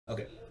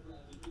Okay.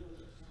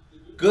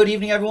 Good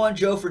evening, everyone.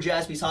 Joe for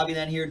Jaspys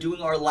Hobbyland here,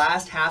 doing our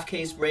last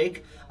half-case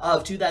break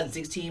of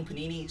 2016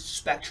 Panini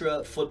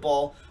Spectra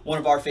football, one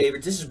of our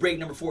favorites. This is break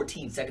number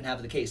 14, second half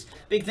of the case.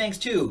 Big thanks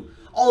to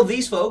all of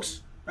these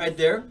folks right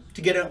there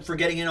for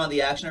getting in on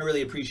the action. I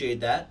really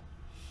appreciate that.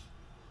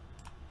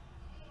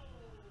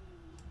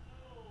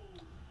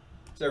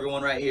 So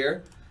everyone right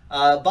here.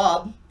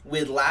 Bob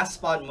with Last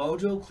Spot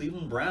Mojo,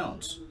 Cleveland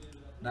Browns.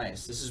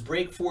 Nice. This is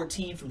break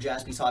 14 from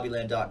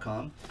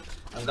JaspysHobbyland.com.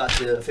 I've got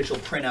the official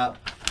printout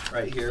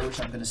right here, which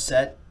I'm going to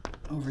set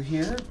over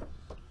here.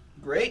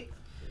 Great.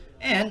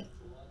 And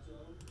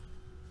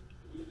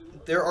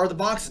there are the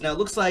boxes. Now, it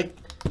looks like,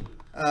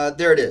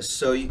 there it is.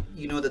 So you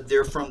know that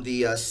they're from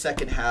the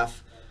second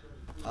half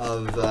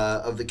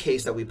of the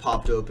case that we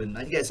popped open.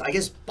 I guess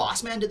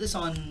Bossman did this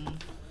on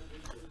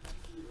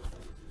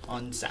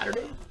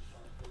Saturday.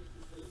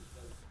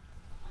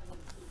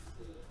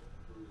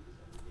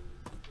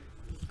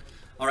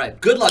 All right.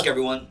 Good luck,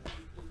 everyone.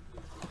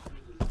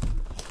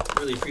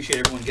 Really appreciate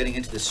everyone getting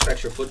into this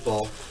Spectra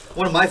football.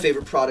 One of my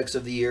favorite products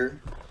of the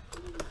year.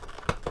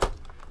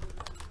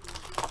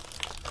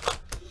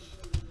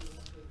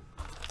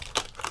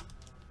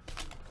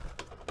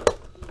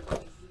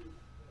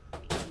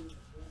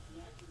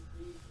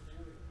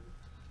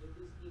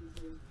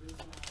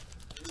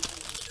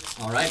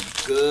 All right,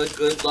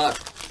 good luck.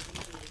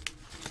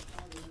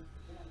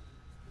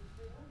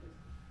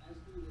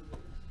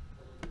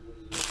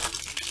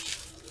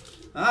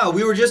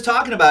 We were just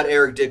talking about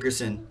Eric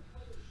Dickerson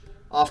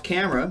off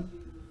camera,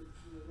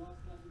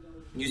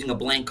 using a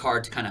blank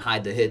card to kind of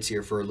hide the hits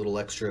here for a little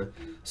extra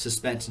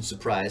suspense and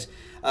surprise.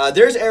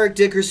 There's Eric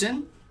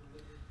Dickerson,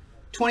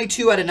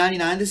 22 out of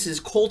 99. This is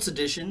Colts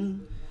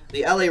edition.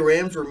 The LA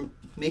Rams were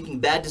making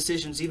bad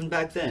decisions even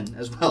back then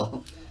as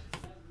well.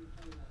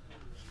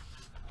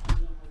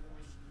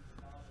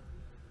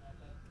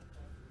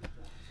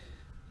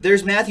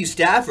 There's Matthew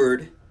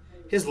Stafford.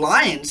 His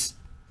Lions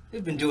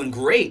have been doing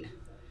great.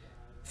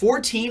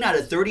 14 out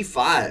of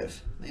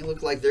 35. They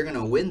look like they're going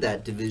to win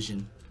that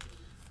division.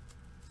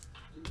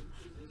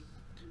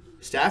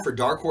 Stafford,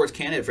 dark horse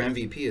candidate for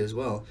MVP as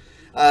well.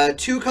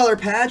 Two-color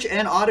patch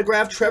and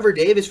autograph Trevor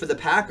Davis for the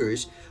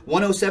Packers.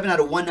 107 out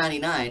of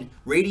 199.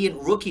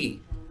 Radiant rookie.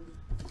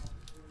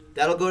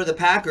 That'll go to the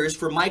Packers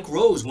for Mike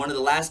Rose, one of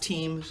the last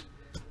teams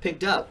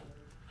picked up.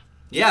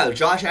 Yeah,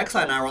 Josh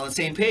Exline and I were on the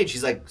same page.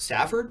 He's like,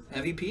 Stafford,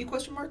 MVP,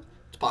 question mark?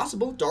 It's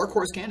possible. Dark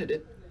horse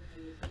candidate.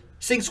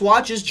 6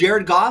 swatches,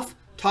 Jared Goff,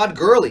 Todd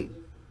Gurley.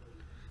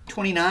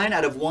 29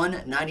 out of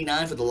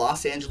 199 for the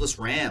Los Angeles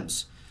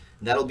Rams.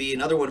 And that'll be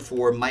another one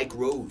for Mike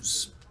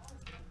Rose.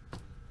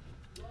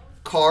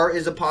 Carr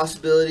is a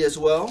possibility as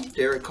well.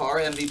 Derek Carr,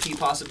 MVP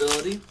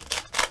possibility.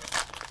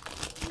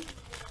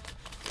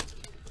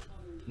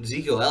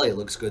 Ezekiel Elliott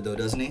looks good though,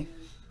 doesn't he?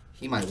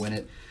 He might win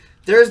it.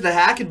 There's the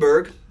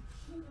Hackenberg.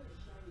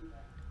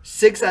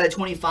 6 out of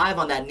 25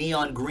 on that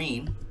neon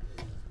green.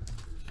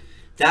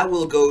 That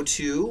will go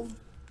to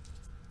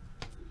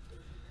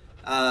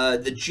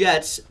the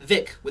Jets.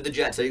 Vic with the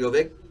Jets. There you go,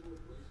 Vic.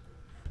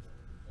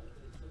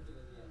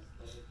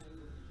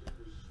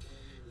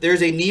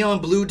 There's a neon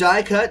blue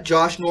die cut.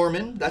 Josh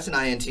Norman. That's an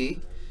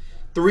INT.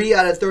 3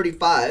 out of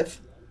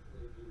 35.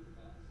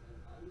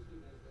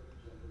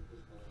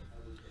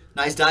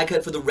 Nice die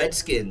cut for the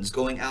Redskins.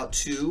 Going out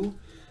to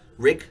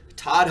Rick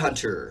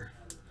Toddhunter.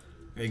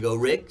 There you go,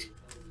 Rick.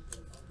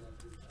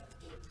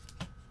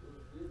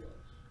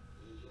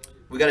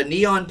 We got a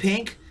neon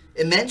pink.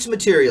 Immense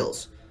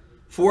Materials.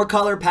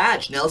 4-color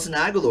patch, Nelson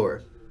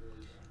Aguilar.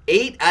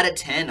 8 out of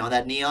 10 on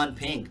that neon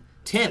pink.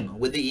 Tim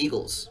with the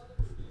Eagles.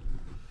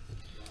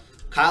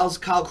 Kyle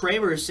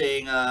Kramer is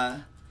saying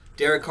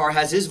Derek Carr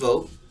has his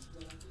vote.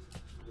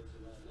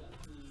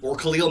 Or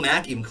Khalil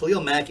Mack even.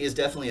 Khalil Mack is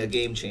definitely a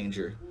game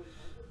changer.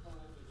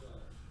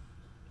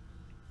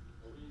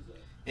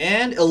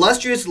 And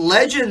Illustrious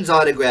Legends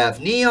autograph,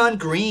 neon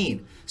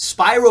green.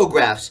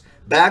 Spirographs,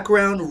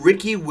 background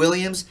Ricky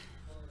Williams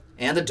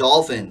and the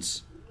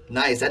Dolphins.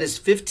 Nice. That is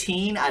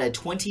 15 out of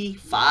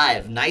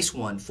 25. Nice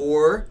one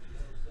for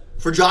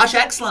Josh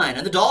Exline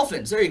and the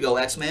Dolphins. There you go,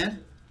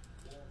 X-Man.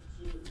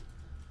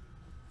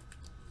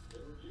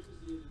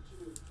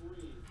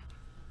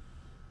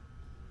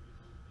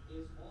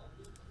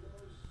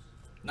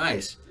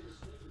 Nice.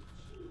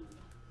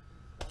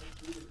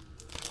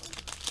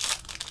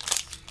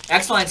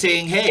 X-Line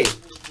saying, hey,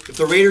 if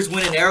the Raiders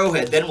win an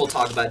Arrowhead, then we'll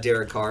talk about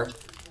Derek Carr.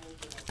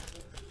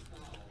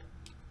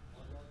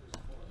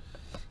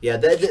 Yeah,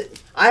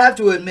 I have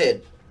to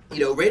admit,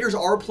 you know, Raiders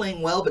are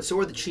playing well, but so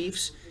are the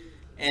Chiefs.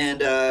 And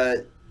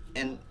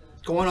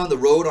going on the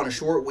road on a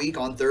short week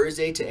on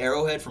Thursday to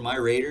Arrowhead for my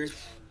Raiders.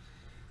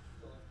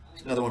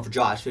 Another one for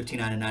Josh,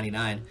 15 out of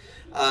 99.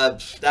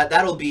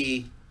 That'll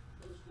be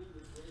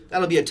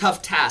a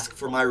tough task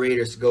for my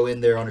Raiders to go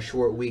in there on a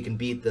short week and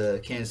beat the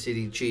Kansas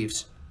City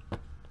Chiefs.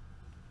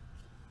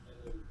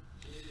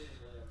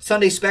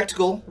 Sunday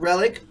Spectacle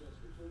Relic.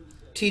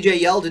 TJ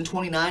Yeldon,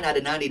 29 out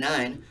of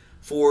 99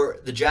 for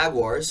the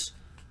Jaguars.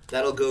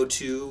 That'll go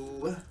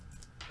to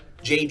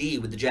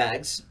JD with the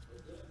Jags.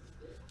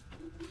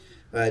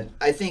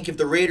 I think if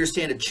the Raiders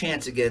stand a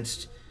chance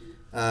against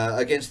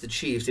the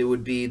Chiefs, it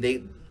would be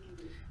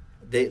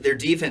their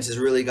defense has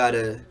really got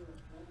to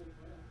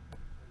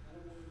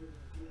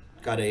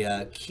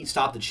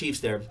stop the Chiefs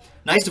there.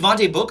 Nice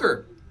Devontae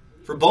Booker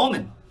for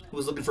Bowman, who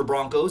was looking for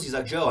Broncos. He's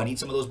like, Joe, I need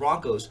some of those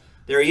Broncos.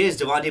 There he is,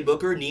 Devontae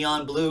Booker,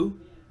 neon blue,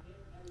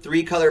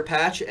 3-color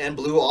patch and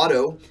blue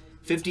auto,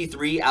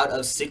 53 out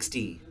of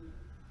 60.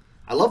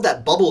 I love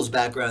that bubbles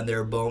background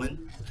there,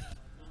 Bowman.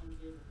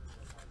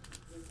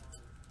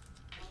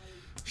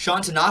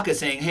 Sean Tanaka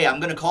saying, hey, I'm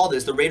going to call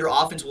this. The Raider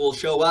offense will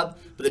show up,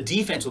 but the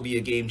defense will be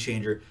a game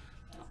changer.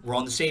 We're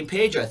on the same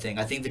page, I think.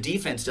 I think the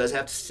defense does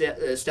have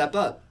to step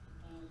up.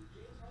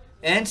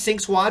 And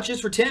sync swatches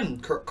for Tim.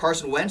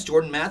 Carson Wentz,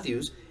 Jordan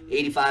Matthews,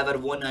 85 out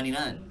of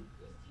 199.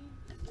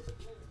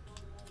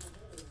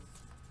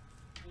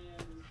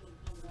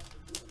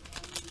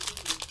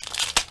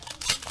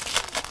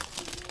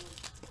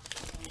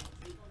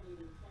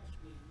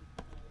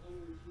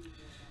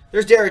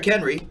 There's Derrick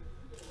Henry.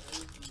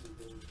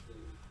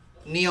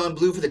 Neon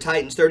blue for the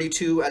Titans,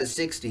 32 out of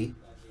 60.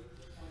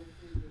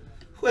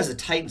 Who has the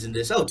Titans in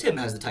this? Oh, Tim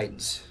has the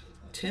Titans.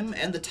 Tim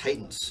and the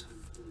Titans.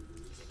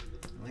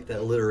 I like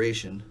that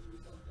alliteration.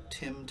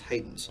 Tim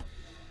Titans.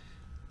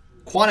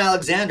 Quan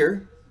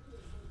Alexander,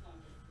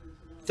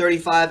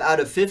 35 out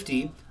of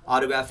 50.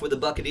 Autograph for the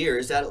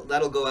Buccaneers.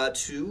 That'll go out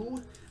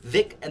to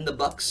Vic and the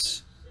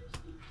Bucks.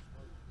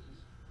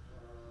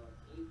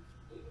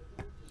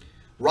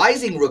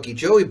 Rising rookie,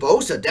 Joey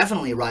Bosa,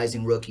 definitely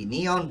rising rookie.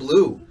 Neon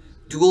blue,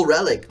 dual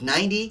relic,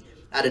 90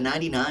 out of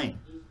 99.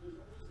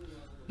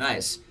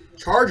 Nice.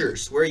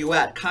 Chargers, where are you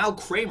at? Kyle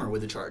Kramer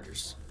with the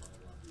Chargers.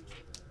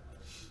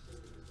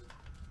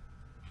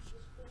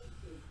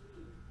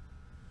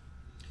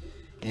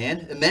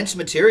 And immense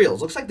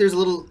materials. Looks like there's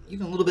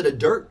even a little bit of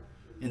dirt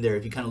in there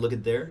if you kind of look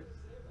at there.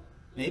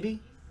 Maybe.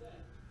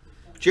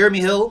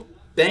 Jeremy Hill,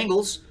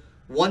 Bengals,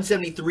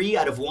 173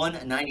 out of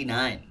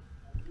 199.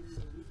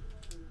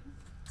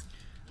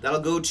 That'll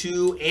go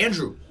to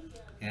Andrew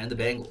and the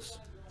Bengals.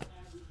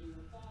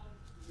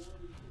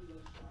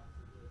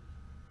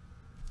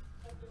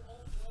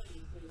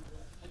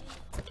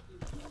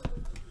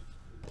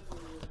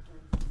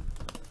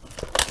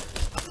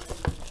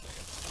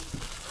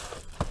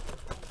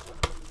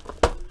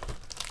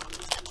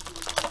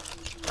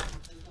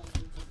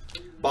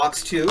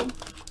 Box 2.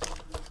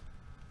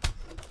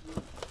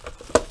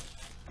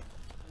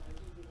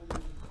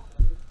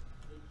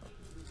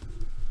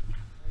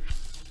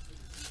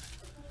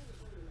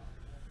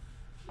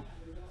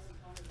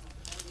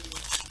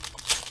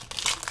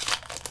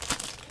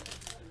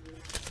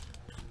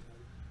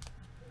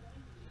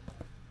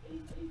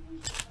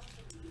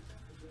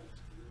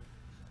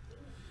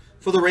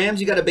 For the Rams,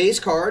 you got a base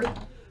card.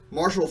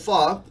 Marshall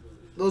Faulk.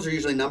 Those are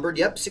usually numbered.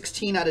 Yep,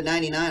 16 out of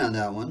 99 on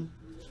that one.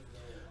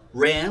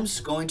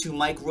 Rams going to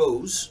Mike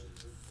Rose.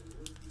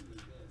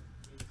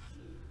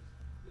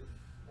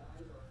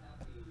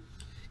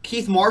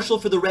 Keith Marshall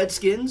for the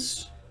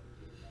Redskins.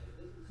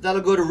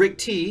 That'll go to Rick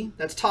T.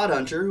 That's Todd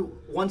Hunter.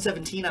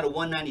 117 out of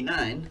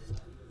 199.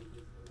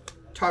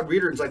 Todd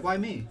Reeder's like, why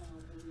me?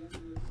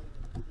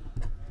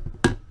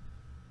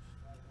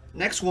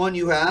 Next one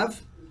you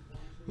have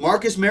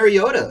Marcus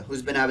Mariota,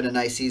 who's been having a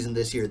nice season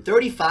this year.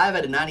 35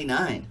 out of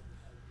 99.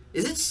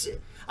 Is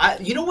it?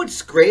 You know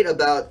what's great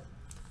about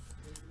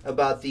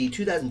the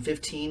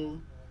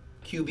 2015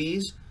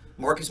 QBs?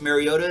 Marcus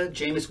Mariota,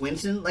 Jameis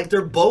Winston. Like,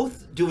 they're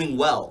both doing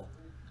well.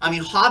 I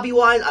mean,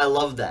 hobby-wise, I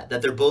love that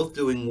they're both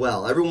doing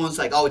well. Everyone's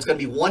like, oh, it's going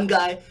to be one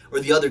guy or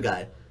the other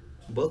guy.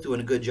 Both doing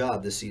a good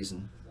job this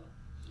season.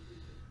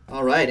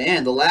 All right,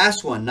 and the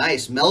last one,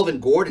 nice. Melvin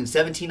Gordon,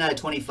 17 out of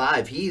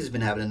 25. He's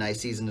been having a nice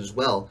season as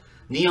well.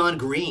 Neon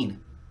green.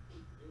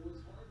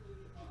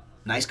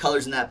 Nice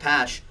colors in that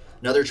patch.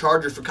 Another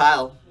Charger for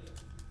Kyle.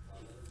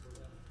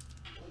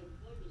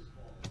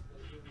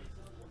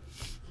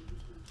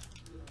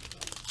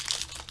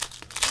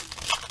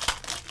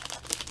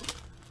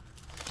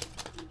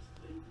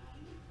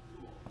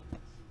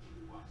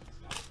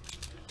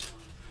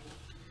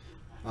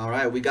 All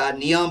right, we got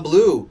neon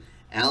blue.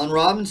 Allen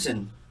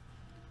Robinson.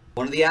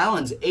 One of the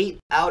Allens, 8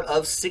 out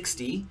of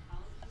 60.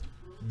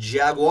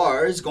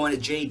 Jaguars going to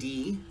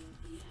JD.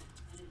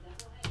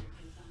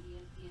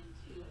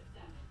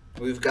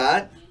 We've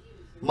got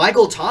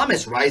Michael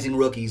Thomas, rising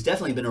rookie. He's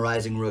definitely been a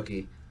rising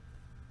rookie.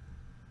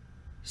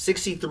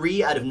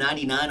 63 out of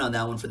 99 on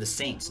that one for the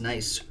Saints.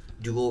 Nice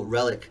dual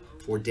relic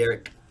for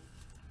Derek.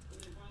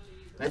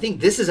 I think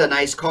this is a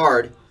nice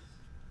card.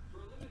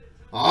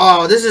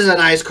 Oh, this is a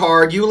nice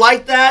card. You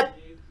like that?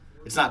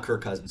 It's not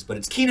Kirk Cousins, but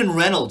it's Keenan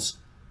Reynolds.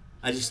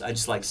 I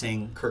just like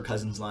saying Kirk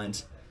Cousins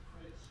lines.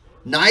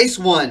 Nice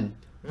one.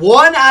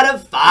 1 out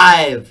of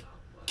 5.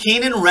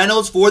 Keenan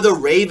Reynolds for the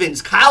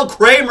Ravens. Kyle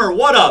Kramer,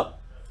 what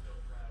up?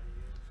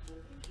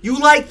 You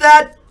like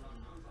that?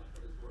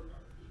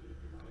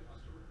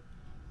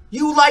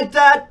 You like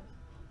that?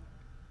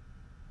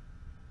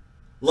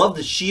 Love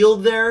the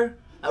shield there.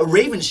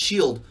 Ravens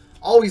shield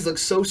always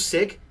looks so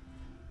sick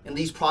in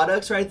these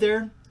products right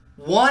there.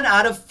 1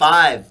 out of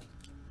 5.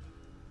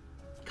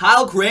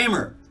 Kyle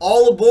Kramer,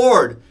 all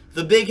aboard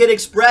the Big Hit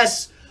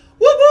Express.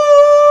 Whoop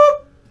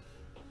whoop!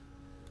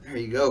 There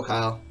you go,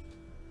 Kyle.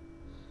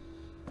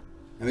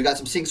 And we got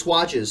some sync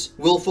swatches.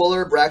 Will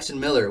Fuller, Braxton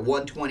Miller,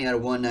 120 out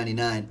of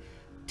 199.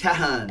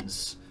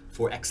 Tahans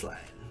for X-Line.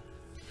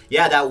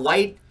 Yeah, that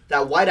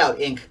whiteout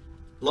ink.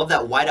 Love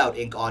that whiteout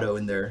ink auto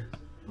in there.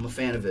 I'm a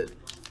fan of it.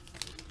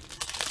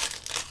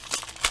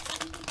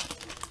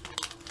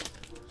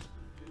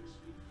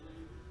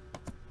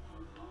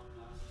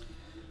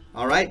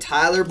 All right,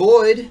 Tyler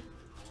Boyd.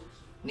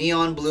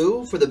 Neon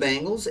blue for the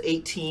Bengals,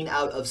 18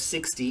 out of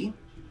 60.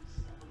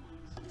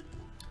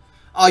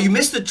 Oh, you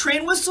missed the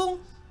train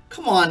whistle?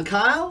 Come on,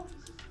 Kyle.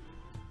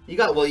 You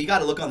got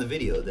to look on the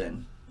video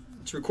then.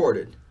 It's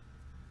recorded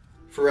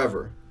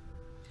forever.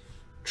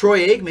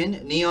 Troy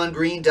Aikman, neon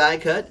green die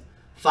cut,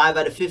 5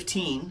 out of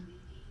 15.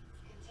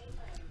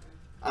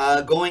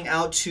 Going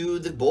out to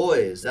the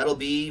boys. That'll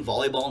be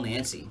Volleyball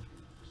Nancy.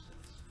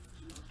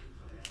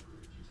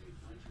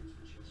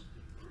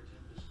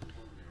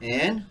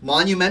 And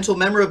monumental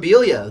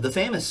memorabilia, the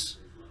famous.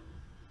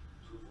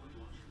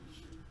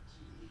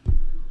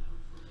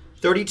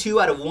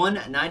 32 out of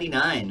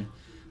 199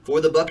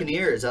 for the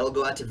Buccaneers. That'll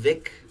go out to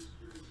Vic.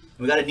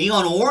 We got a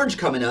neon orange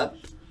coming up.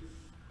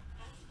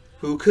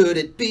 Who could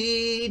it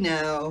be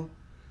now?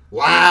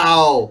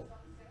 Wow.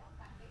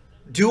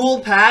 Dual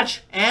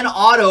patch and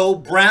auto,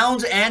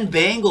 Browns and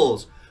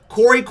Bengals.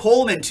 Corey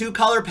Coleman,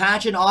 2-color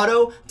patch and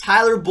auto.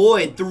 Tyler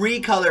Boyd,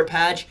 3-color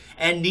patch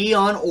and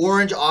neon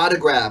orange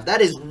autograph. That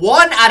is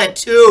 1 out of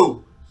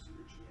 2.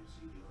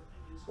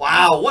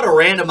 Wow, what a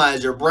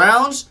randomizer.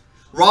 Browns,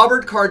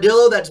 Robert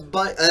Cardillo, that's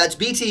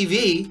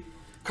BTV.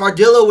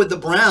 Cardillo with the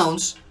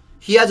Browns.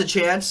 He has a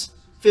chance,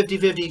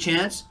 50-50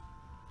 chance.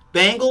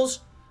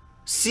 Bengals,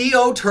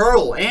 C.O.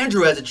 Turtle.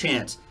 Andrew has a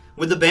chance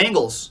with the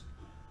Bengals.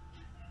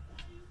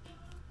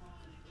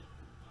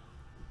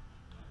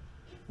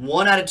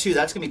 1 out of 2.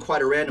 That's going to be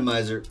quite a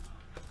randomizer.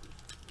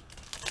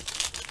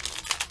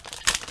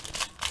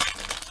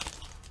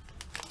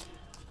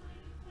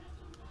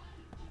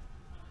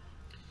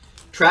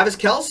 Travis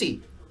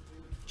Kelce,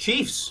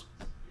 Chiefs.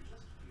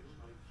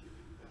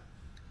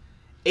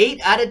 8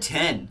 out of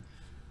 10.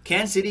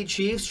 Kansas City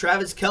Chiefs,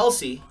 Travis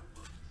Kelce.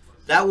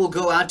 That will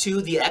go out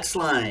to the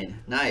X-Line.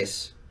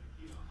 Nice.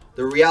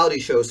 The reality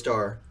show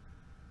star.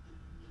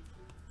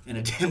 And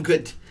a damn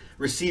good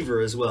receiver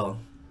as well.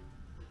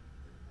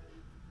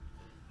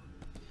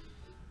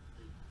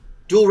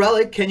 Dual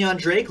relic, Kenyon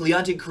Drake,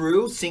 Leonte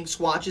Carew, sync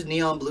swatches,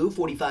 neon blue,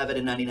 45 out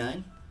of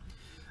 99.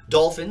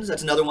 Dolphins,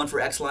 that's another one for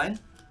X-Line.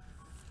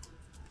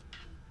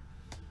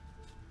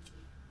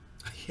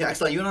 Yeah,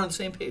 X-Line, you're on the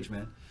same page,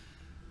 man.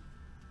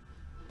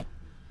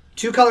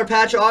 2-color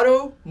patch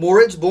auto,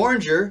 Moritz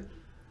Borger,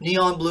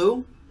 neon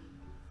blue.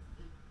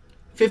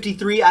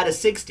 53 out of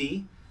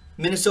 60.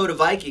 Minnesota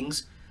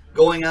Vikings,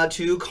 going out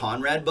to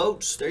Conrad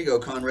Boats. There you go,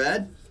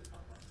 Conrad.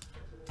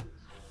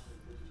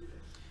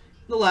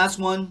 The last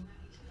one.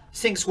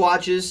 Sync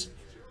swatches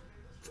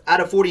out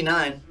of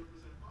 49.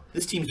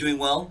 This team's doing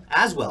well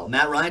as well.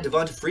 Matt Ryan,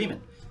 Devonta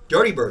Freeman.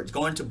 Dirty Birds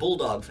going to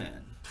Bulldog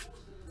fan.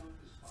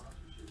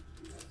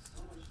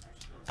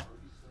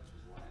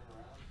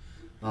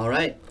 All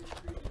right.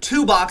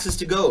 2 boxes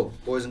to go,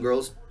 boys and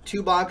girls.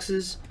 2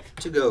 boxes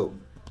to go.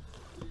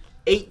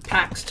 8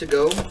 packs to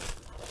go.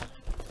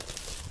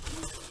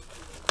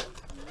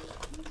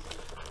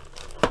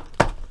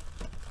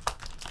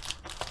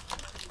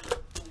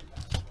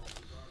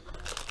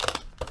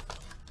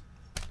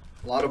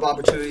 A lot of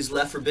opportunities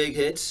left for big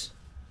hits.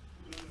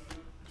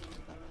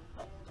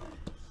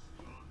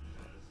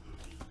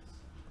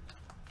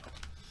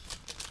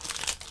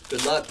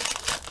 Good luck.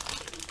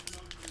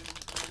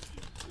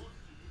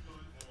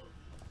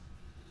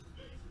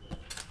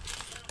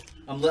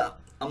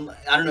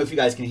 I don't know if you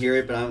guys can hear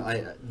it,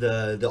 but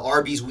the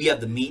Arby's We Have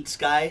the Meats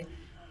guy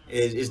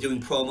is doing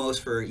promos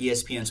for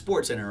ESPN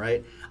Sports Center,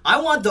 right?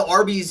 I want the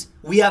Arby's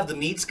We Have the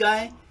Meats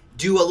guy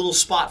do a little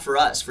spot for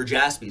us, for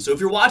Jaspys. So if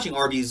you're watching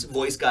Arby's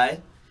voice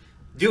guy,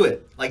 do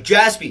it. Like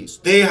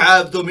Jaspys, they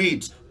have the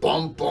meats.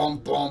 Bum, bum,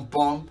 bum,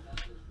 bum.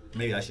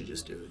 Maybe I should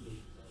just do it.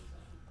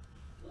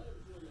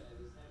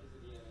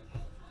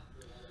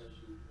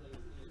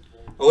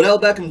 Odell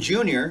Beckham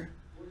Jr.,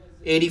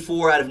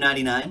 84 out of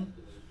 99.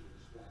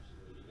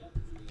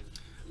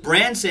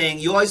 Brand saying,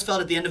 you always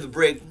felt at the end of a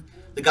break,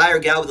 the guy or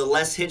gal with the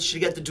less hits should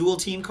get the dual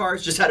team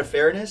cards, just out of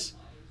fairness.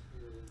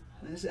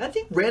 I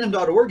think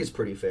random.org is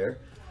pretty fair.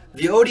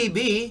 The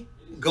ODB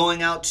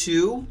going out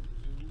to,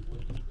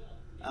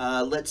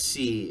 let's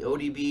see,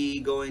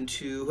 ODB going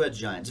to, who had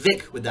Giants?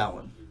 Vic with that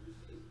one.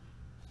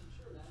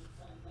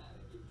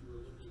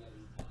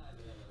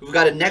 We've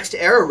got a next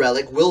era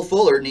relic, Will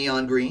Fuller,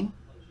 neon green.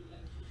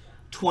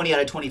 20 out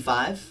of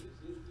 25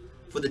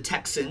 for the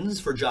Texans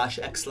for Josh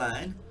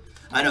X-Line.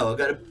 I know, I've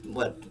got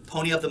to,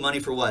 pony up the money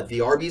for what?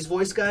 The Arby's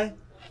voice guy?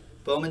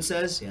 Bowman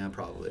says? Yeah,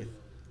 probably.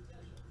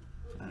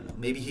 I don't know.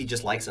 Maybe he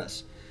just likes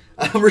us.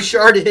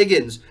 Rashard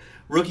Higgins,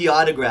 rookie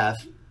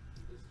autograph.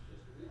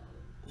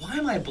 Why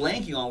am I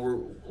blanking on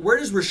where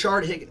does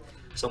Rashard Higgins?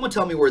 Someone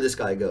tell me where this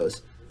guy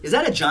goes. Is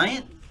that a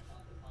Giant?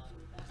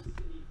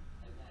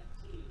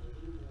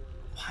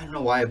 I don't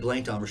know why I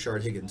blanked on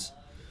Rashard Higgins.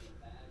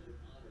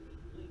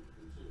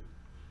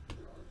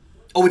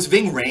 Oh, it's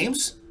Ving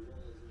Rhames?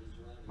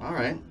 All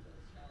right.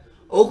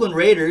 Oakland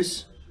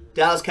Raiders,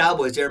 Dallas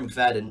Cowboys, Darren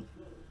McFadden.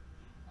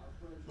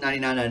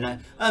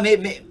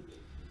 99.99.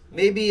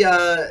 Maybe,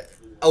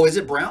 oh, is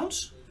it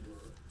Browns?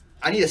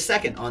 I need a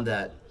second on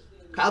that.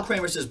 Kyle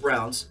Kramer says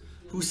Browns.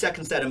 Who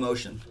seconds that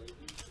emotion?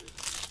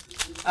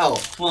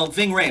 Oh, well,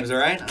 Ving Rhames, all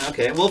right?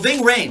 Okay, well,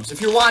 Ving Rhames,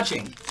 if you're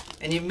watching,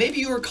 and maybe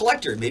you're a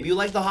collector, maybe you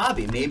like the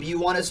hobby, maybe you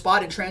want a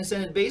spot in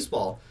Transcendent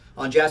Baseball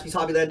on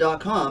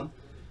JaspysHobbyland.com,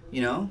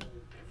 you know,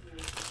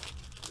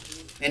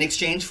 in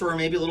exchange for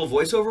maybe a little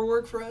voiceover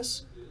work for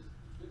us,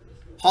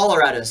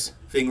 holler at us,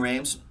 Ving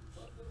Rhames.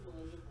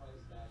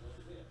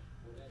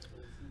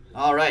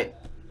 All right.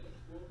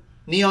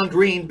 Neon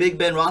Green, Big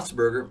Ben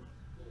Roethlisberger.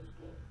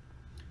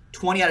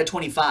 20 out of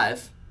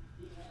 25.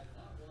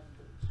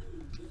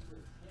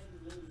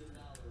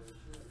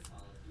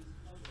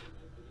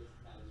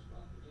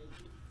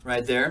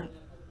 Right there.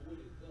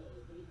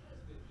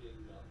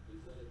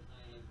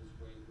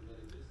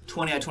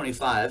 20 out of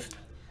 25.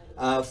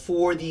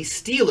 For the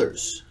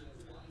Steelers,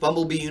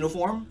 Bumblebee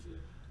uniform.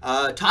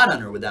 Todd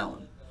Hunter with that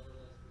one.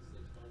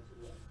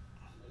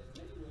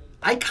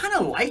 I kind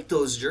of like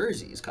those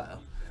jerseys,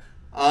 Kyle.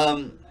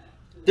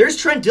 There's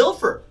Trent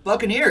Dilfer,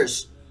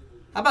 Buccaneers.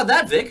 How about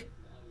that, Vic?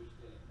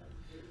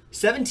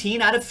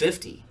 17 out of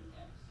 50.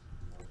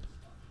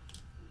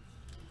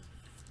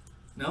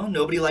 No?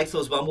 Nobody likes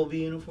those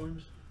Bumblebee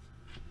uniforms?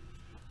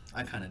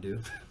 I kind of do.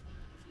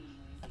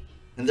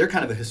 And they're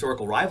kind of a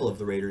historical rival of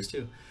the Raiders,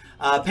 too.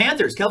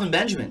 Panthers, Kelvin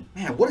Benjamin.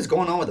 Man, what is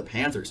going on with the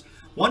Panthers?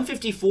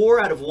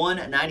 154 out of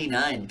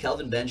 199,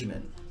 Kelvin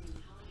Benjamin.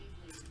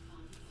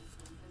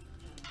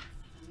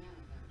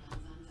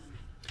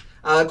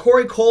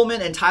 Corey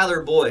Coleman and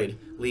Tyler Boyd,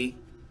 Lee.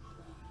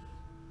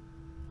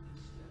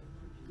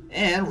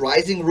 And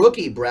rising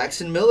rookie,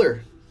 Braxton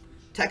Miller.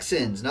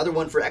 Texans, another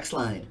one for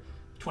X-Line.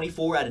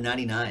 24 out of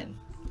 99.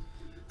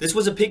 This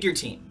was a pick your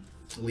team,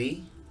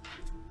 Lee.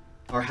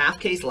 Our half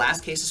case,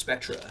 last case of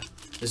Spectra.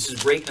 This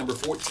is break number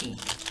 14.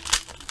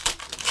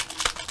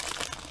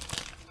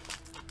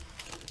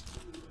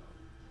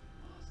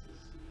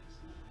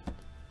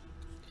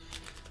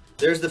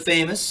 There's the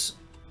famous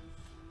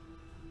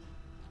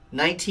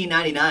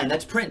 1999.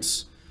 That's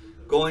Prince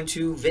going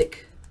to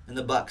Vic and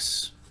the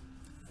Bucks.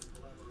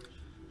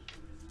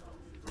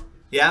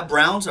 Yeah,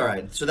 Browns. All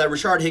right. So that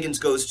Rashard Higgins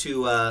goes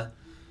to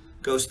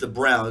the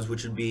Browns,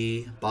 which would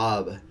be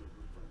Bob.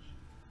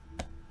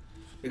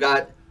 We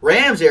got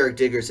Rams. Eric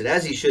Dickerson,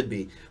 as he should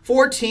be.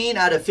 14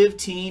 out of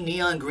 15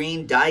 neon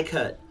green die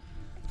cut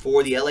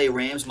for the LA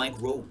Rams. Mike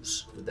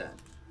Rose with that.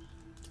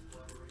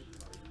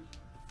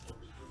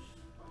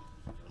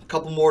 A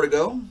couple more to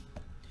go.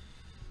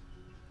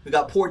 We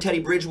got poor Teddy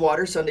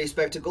Bridgewater, Sunday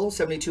Spectacle,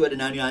 72 out of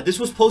 99. This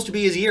was supposed to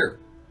be his year.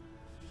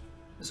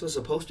 This was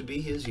supposed to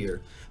be his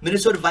year.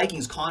 Minnesota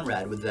Vikings,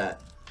 Conrad with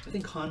that. I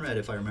think Conrad,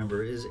 if I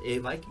remember, is a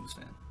Vikings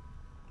fan.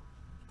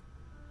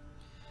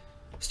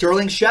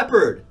 Sterling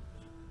Shepard,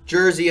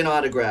 jersey and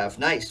autograph.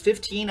 Nice.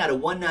 15 out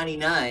of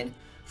 199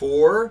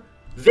 for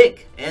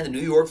Vic and the New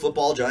York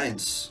Football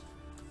Giants.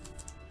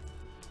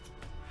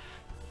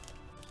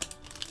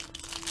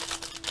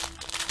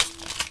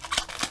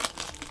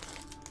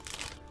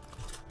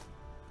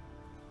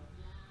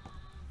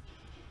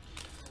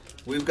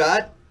 We've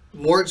got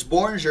Moritz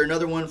Borninger,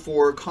 another one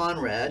for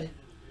Conrad.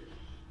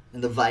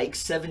 And the Vikes,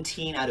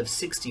 17 out of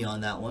 60 on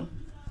that one.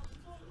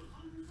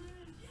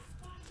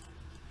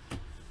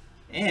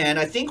 And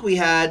I think we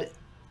had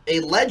a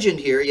legend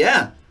here,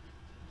 yeah.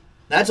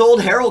 That's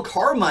old Harold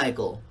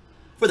Carmichael.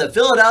 For the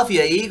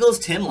Philadelphia Eagles,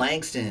 Tim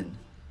Langston.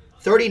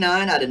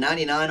 39 out of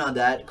 99 on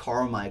that,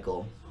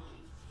 Carmichael.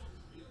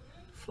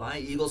 Fly,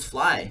 Eagles,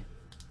 fly.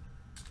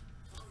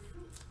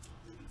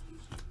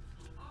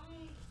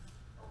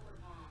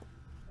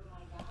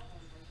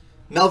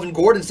 Melvin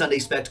Gordon, Sunday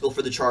Spectacle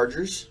for the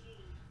Chargers.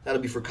 That'll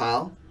be for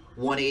Kyle.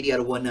 180 out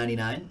of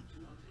 199.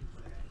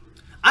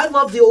 I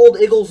love the old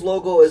Eagles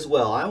logo as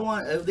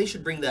well. They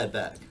should bring that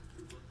back.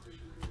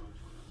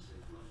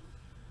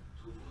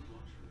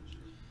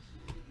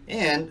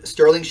 And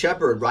Sterling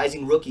Shepard,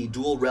 rising rookie,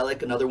 dual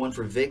relic, another one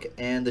for Vic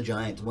and the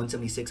Giants.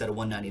 176 out of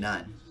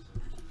 199.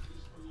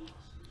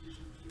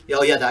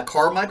 Oh yeah, that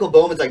Carmichael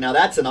Bowman's like, now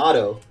that's an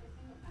auto.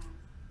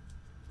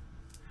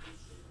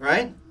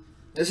 Right?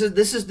 This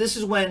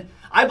is when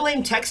I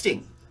blame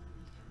texting.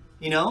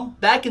 You know,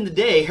 back in the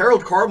day,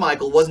 Harold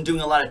Carmichael wasn't doing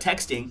a lot of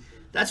texting.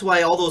 That's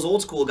why all those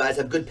old school guys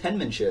have good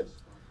penmanship.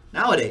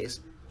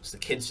 Nowadays, the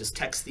kids just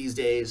text these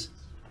days.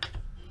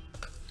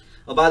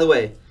 Oh, by the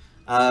way,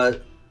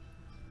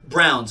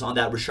 Browns on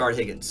that Rashard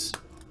Higgins.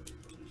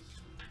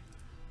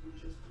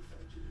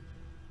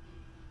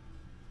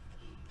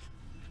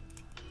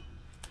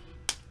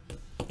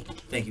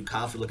 Thank you,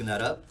 Kyle, for looking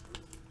that up.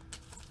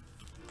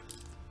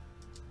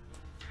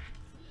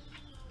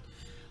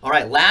 All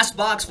right, last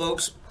box,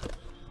 folks.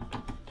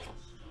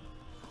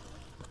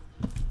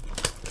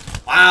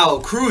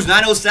 Wow, Cruz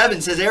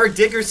 907 says Eric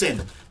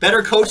Dickerson,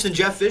 better coach than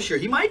Jeff Fisher.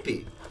 He might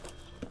be.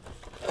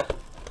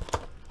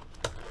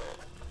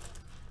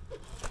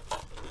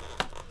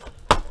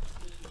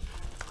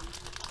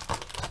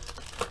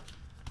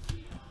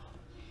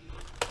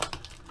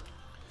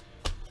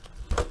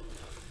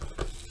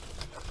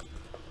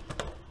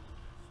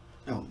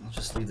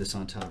 leave this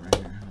on top right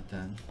here. How about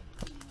that?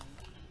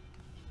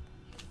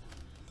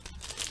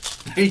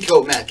 There you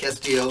go, Matt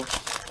Castillo.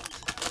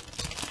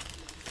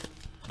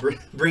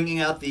 Bringing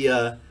out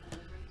the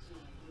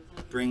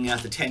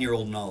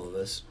 10-year-old in all of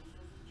us.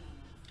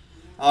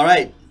 All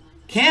right,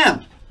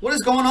 Cam, what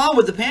is going on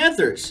with the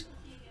Panthers?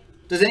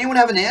 Does anyone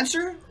have an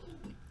answer?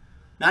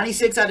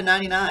 96 out of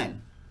 99.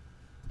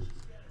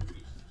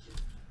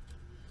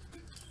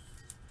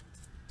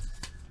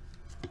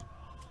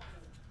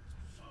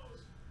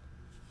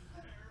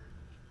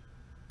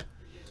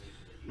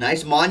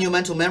 Nice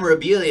monumental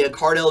memorabilia,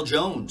 Cardell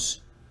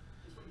Jones.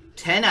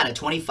 10 out of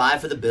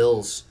 25 for the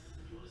Bills.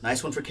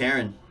 Nice one for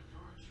Karen.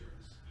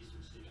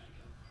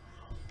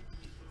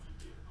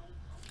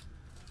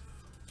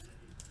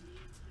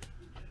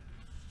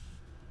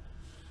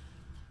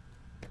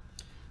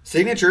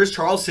 Signatures,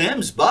 Charles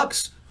Sims,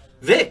 Bucks.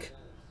 Vic,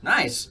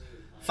 nice.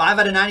 5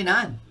 out of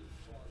 99.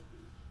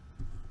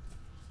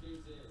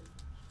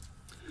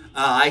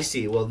 I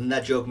see. Well, then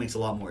that joke makes a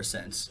lot more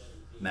sense,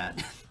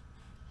 Matt.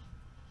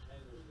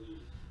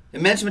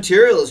 Immense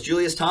Materials,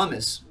 Julius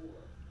Thomas.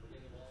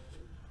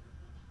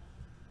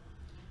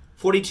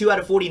 42 out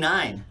of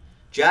 49.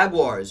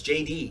 Jaguars,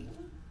 JD.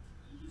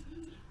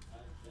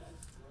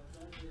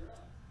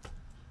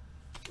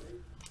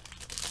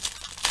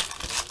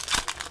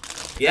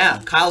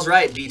 Yeah, Kyle's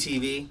right,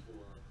 BTV.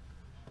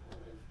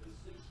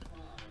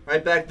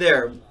 Right back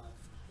there.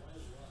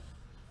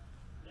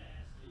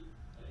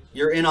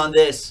 You're in on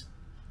this.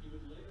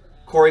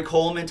 Corey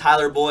Coleman,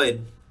 Tyler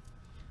Boyd.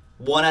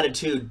 1 out of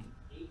 2.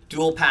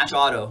 Dual patch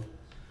auto.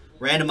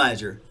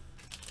 Randomizer.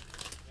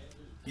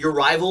 Your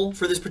rival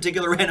for this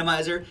particular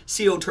randomizer,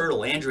 CO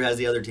Turtle. Andrew has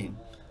the other team.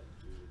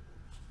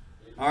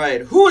 All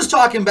right, who is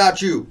talking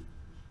about you?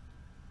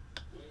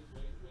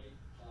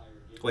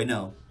 Wait,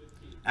 no.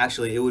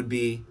 Actually, it would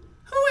be,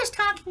 who is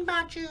talking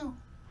about you?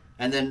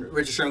 And then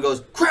Richard Sherman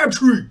goes,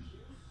 Crabtree.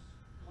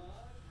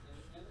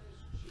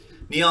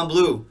 Neon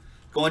Blue,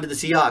 going to the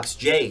Seahawks.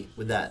 Jay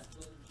with that.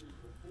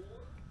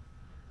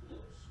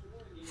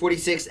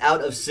 46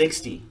 out of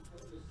 60.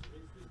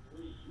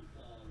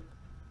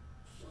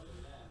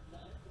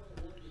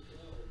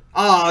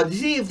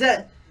 See if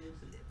that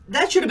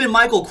should have been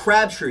Michael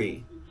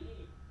Crabtree.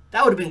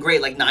 That would have been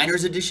great, like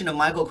Niners edition of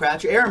Michael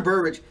Crabtree. Aaron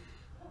Burridge,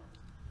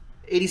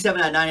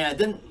 87 out of 99.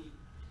 Then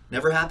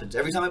never happens.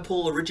 Every time I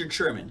pull a Richard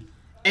Sherman,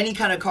 any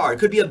kind of card,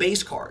 could be a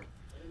base card,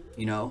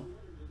 you know.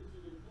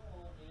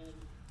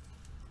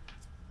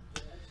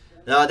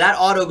 That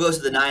auto goes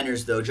to the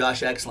Niners though.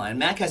 Josh Exline,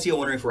 Matt Castillo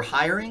wondering if we're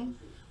hiring.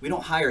 We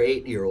don't hire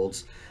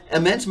 8-year-olds.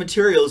 Immense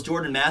Materials,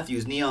 Jordan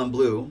Matthews, Neon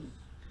Blue,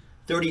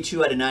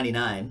 32 out of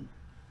 99.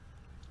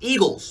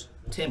 Eagles,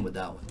 Tim with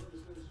that one.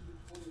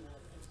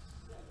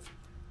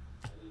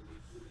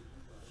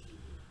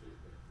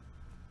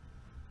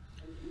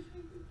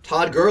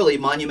 Todd Gurley,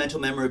 Monumental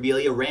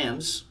Memorabilia,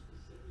 Rams,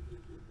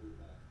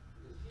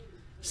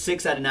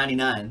 6 out of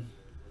 99.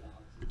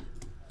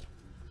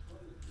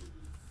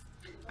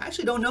 I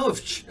actually don't know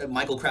if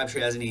Michael Crabtree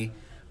has any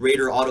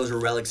Raider autos or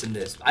relics in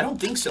this. I don't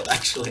think so,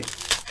 actually.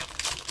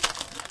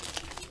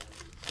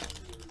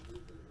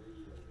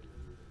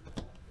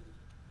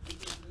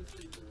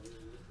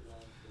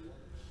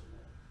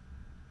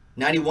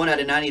 '91 out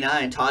of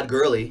 99, Todd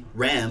Gurley,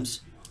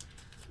 Rams.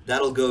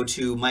 That'll go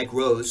to Mike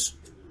Rose.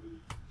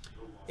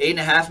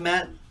 8.5,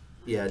 Matt?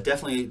 Yeah,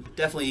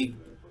 definitely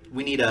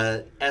we need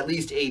at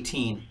least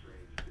 18.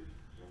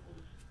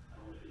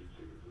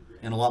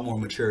 And a lot more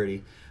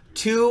maturity.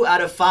 2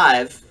 out of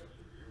 5,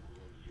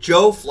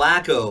 Joe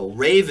Flacco,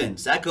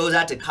 Ravens. That goes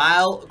out to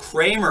Kyle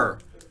Kramer.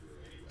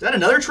 Is that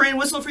another train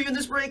whistle for you in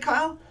this break,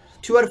 Kyle?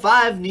 2 out of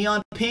 5,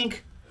 Neon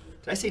Pink.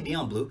 Did I say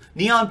Neon Blue?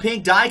 Neon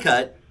Pink die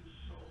cut.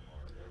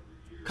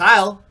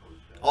 Kyle,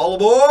 all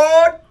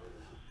aboard!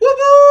 Whoop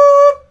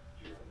whoop!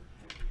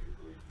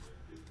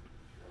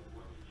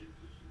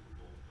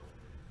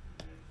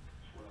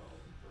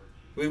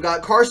 We've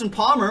got Carson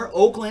Palmer,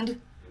 Oakland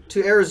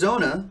to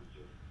Arizona,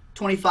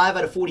 25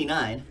 out of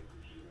 49.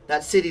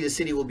 That city to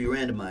city will be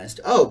randomized.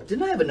 Oh,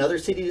 didn't I have another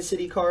city to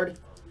city card?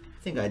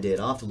 I think I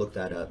did. I'll have to look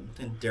that up. I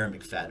think Darren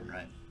McFadden,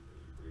 right?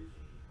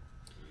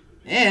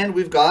 And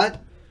we've got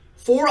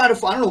 4 out of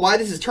 5. I don't know why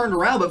this is turned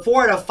around, but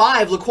 4 out of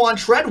 5, Laquan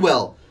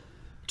Treadwell.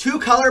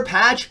 2-color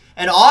patch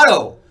and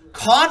auto.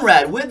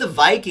 Conrad with the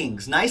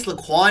Vikings. Nice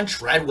Laquan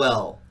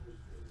Treadwell.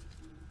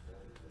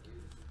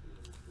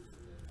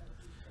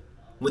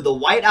 With the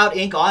whiteout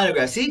ink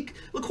autograph. See,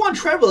 Laquan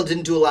Treadwell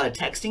didn't do a lot of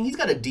texting. He's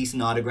got a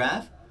decent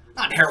autograph.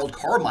 Not Harold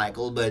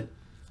Carmichael, but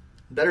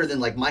better than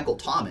like Michael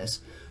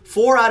Thomas.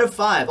 4 out of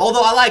 5.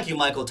 Although I like you,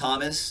 Michael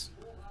Thomas.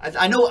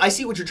 I know, I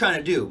see what you're trying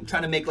to do. I'm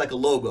trying to make like a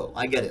logo.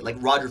 I get it, like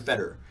Roger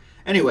Federer.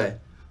 Anyway,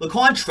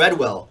 Laquan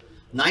Treadwell.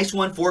 Nice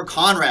one for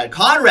Conrad.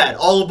 Conrad,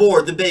 all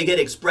aboard the Big Hit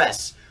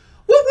Express.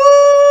 Whoop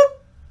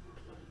whoop!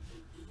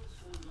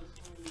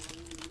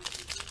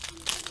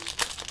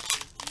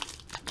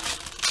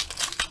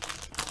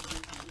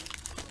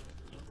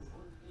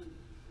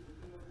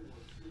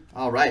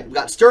 All right, we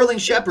got Sterling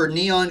Shepard,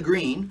 Neon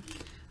Green.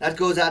 That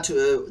goes out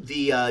to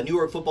the New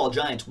York Football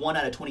Giants, 1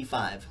 out of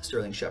 25,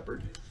 Sterling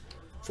Shepard.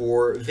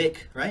 For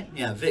Vic, right?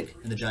 Yeah, Vic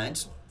and the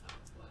Giants.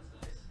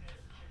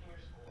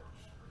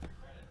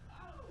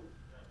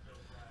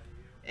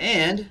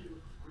 And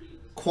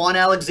Quan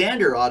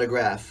Alexander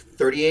autograph,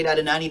 38 out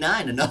of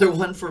 99. Another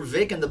one for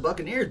Vic and the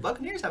Buccaneers.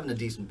 Buccaneers having a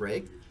decent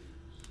break.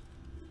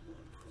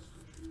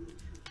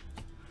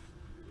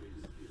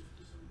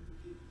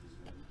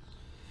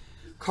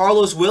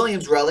 Carlos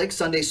Williams relic,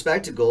 Sunday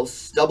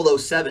Spectacles,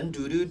 007.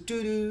 To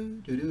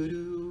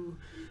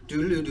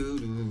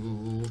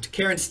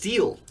Karen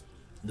Steele,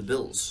 the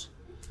Bills.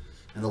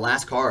 And the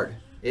last card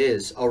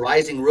is a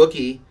rising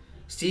rookie,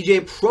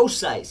 CJ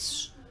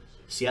Prosise,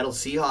 Seattle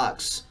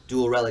Seahawks,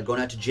 dual relic,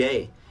 going out to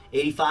Jay.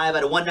 85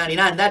 out of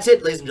 199. That's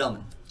it, ladies and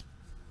gentlemen.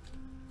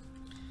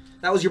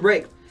 That was your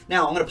break.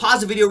 Now, I'm going to pause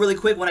the video really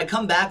quick. When I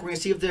come back, we're going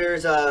to see if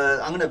there's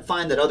I'm going to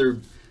find that other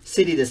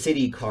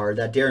city-to-city card,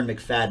 that Darren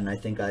McFadden, I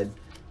think I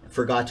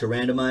forgot to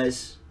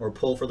randomize or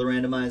pull for the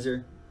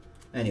randomizer.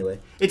 Anyway,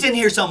 it's in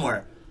here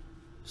somewhere.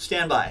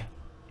 Stand by.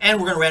 And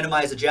we're going to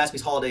randomize the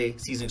Jaspys Holiday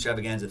Season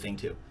Extravaganza thing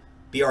too.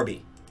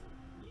 BRB.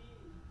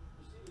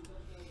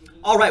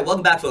 All right,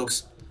 welcome back,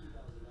 folks.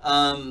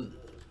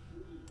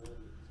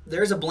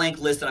 There's a blank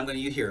list that I'm going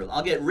to use here.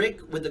 I'll get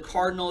Rick with the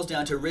Cardinals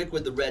down to Rick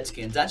with the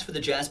Redskins. That's for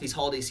the Jaspys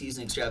Holiday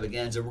Season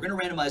Extravaganza. We're going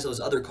to randomize those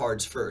other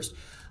cards first.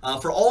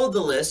 For all of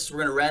the lists,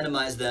 we're going to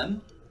randomize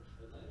them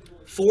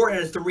 4 and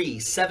a 3,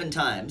 7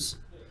 times.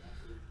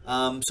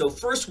 So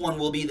first one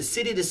will be the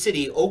city to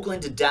city,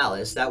 Oakland to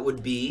Dallas. That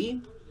would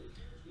be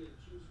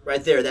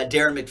right there, that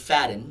Darren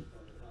McFadden.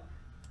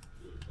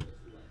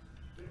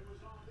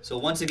 So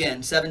once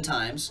again, 7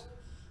 times.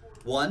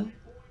 1,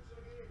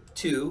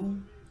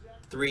 2,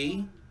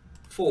 3,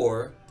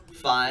 4,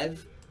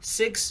 5,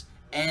 6,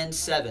 and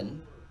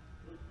 7.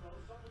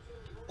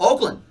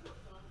 Oakland.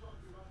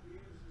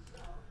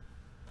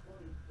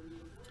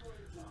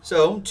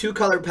 So,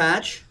 2-color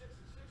patch.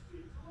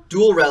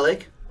 Dual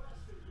relic.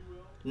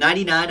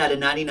 99 out of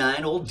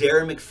 99. Old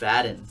Darren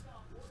McFadden.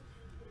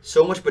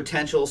 So much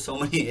potential, so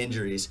many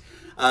injuries.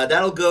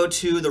 That'll go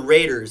to the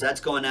Raiders.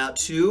 That's going out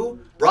to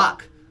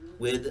Brock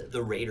with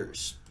the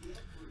Raiders.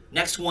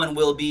 Next one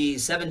will be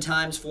 7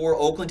 times for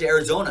Oakland to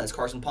Arizona. It's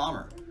Carson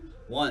Palmer.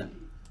 1,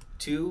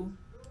 2,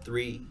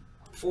 3,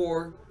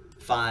 4,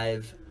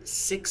 5,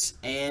 6,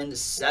 and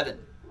 7.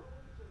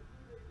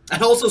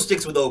 That also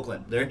sticks with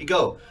Oakland. There you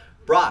go.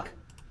 Brock.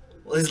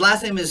 Well, his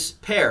last name is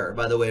Pear,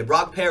 by the way.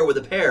 Brock Pear with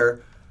a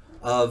pair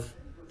of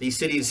the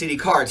city-to-city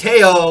cards.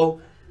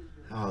 Hey-o!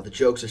 Oh, the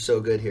jokes are so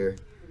good here.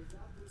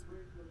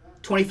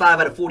 25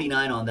 out of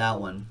 49 on that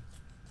one.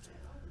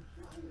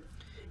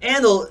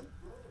 And the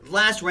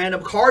last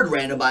random card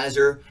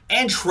randomizer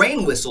and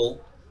train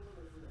whistle.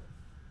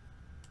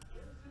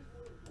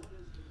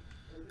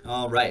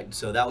 All right,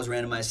 so that was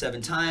randomized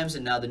 7 times,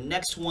 and now the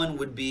next one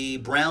would be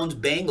Browns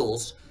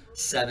Bengals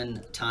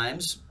 7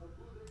 times.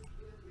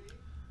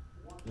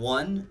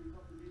 1,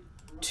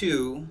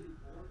 2,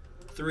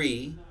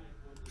 3,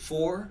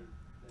 4,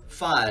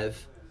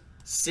 5,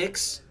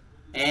 6,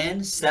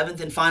 and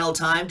 7th and final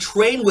time.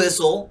 Train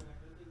whistle.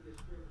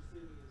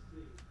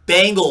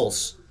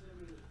 Bengals.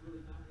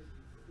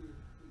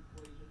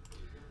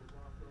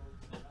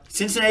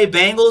 Cincinnati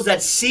Bengals,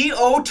 that's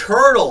C.O.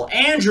 Turtle.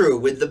 Andrew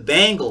with the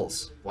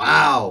Bengals.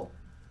 Wow.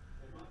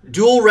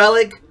 Dual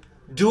relic,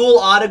 dual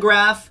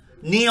autograph,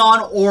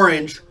 neon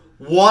orange,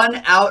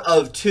 1 out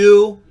of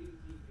 2.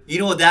 You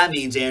know what that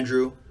means,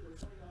 Andrew.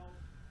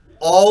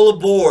 All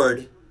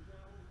aboard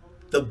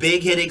the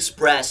Big Hit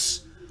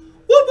Express.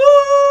 Whoop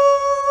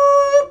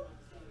whoop!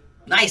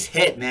 Nice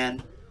hit,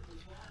 man.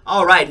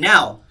 All right,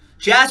 now,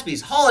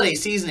 Jaspys Holiday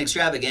Season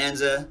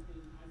Extravaganza.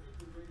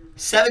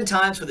 7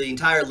 times for the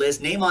entire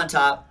list. Name on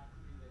top.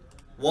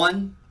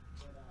 1,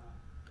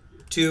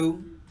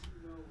 2,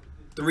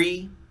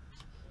 3,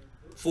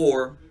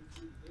 4,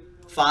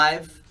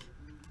 5,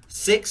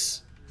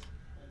 6,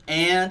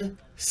 and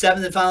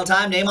 7th and final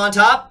time. Name on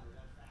top.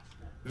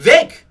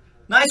 Vic.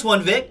 Nice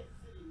one, Vic.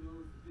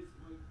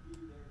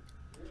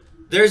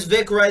 There's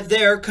Vic right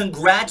there.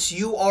 Congrats,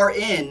 you are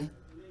in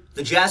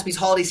the Jaspys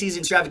Holiday Season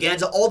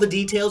Extravaganza. All the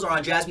details are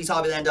on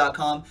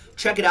JaspysHobbyland.com.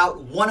 Check it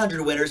out.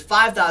 100 winners,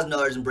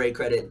 $5,000 in break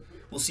credit.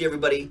 We'll see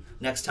everybody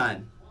next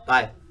time.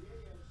 Bye.